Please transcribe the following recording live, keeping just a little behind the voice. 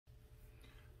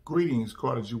Greetings,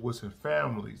 Carter G. Woodson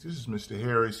families. This is Mr.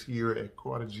 Harris here at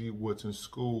Carter G. Woodson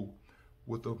School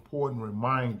with an important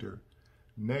reminder.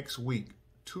 Next week,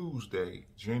 Tuesday,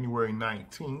 January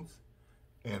 19th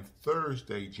and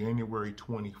Thursday, January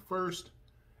 21st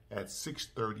at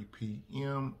 6:30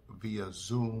 p.m. via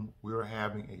Zoom, we are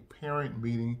having a parent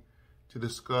meeting to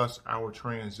discuss our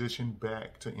transition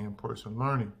back to in-person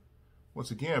learning.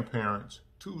 Once again, parents,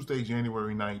 Tuesday,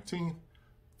 January 19th,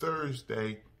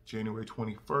 Thursday, January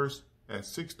 21st at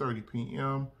 6:30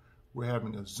 p.m. We're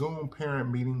having a Zoom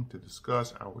parent meeting to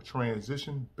discuss our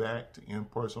transition back to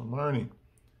in-person learning.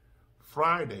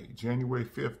 Friday, January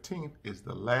 15th is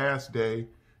the last day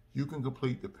you can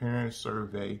complete the parent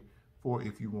survey for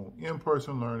if you want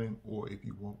in-person learning or if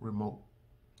you want remote.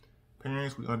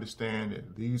 Parents, we understand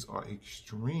that these are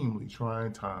extremely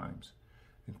trying times,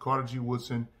 and Carter G.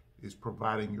 Woodson is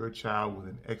providing your child with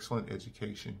an excellent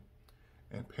education.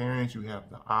 And parents, you have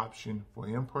the option for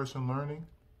in-person learning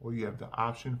or you have the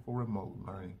option for remote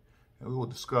learning. And we will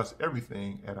discuss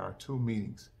everything at our 2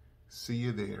 meetings. See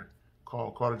you there.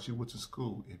 Call Carter G. Woodson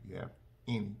School if you have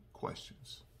any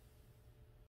questions.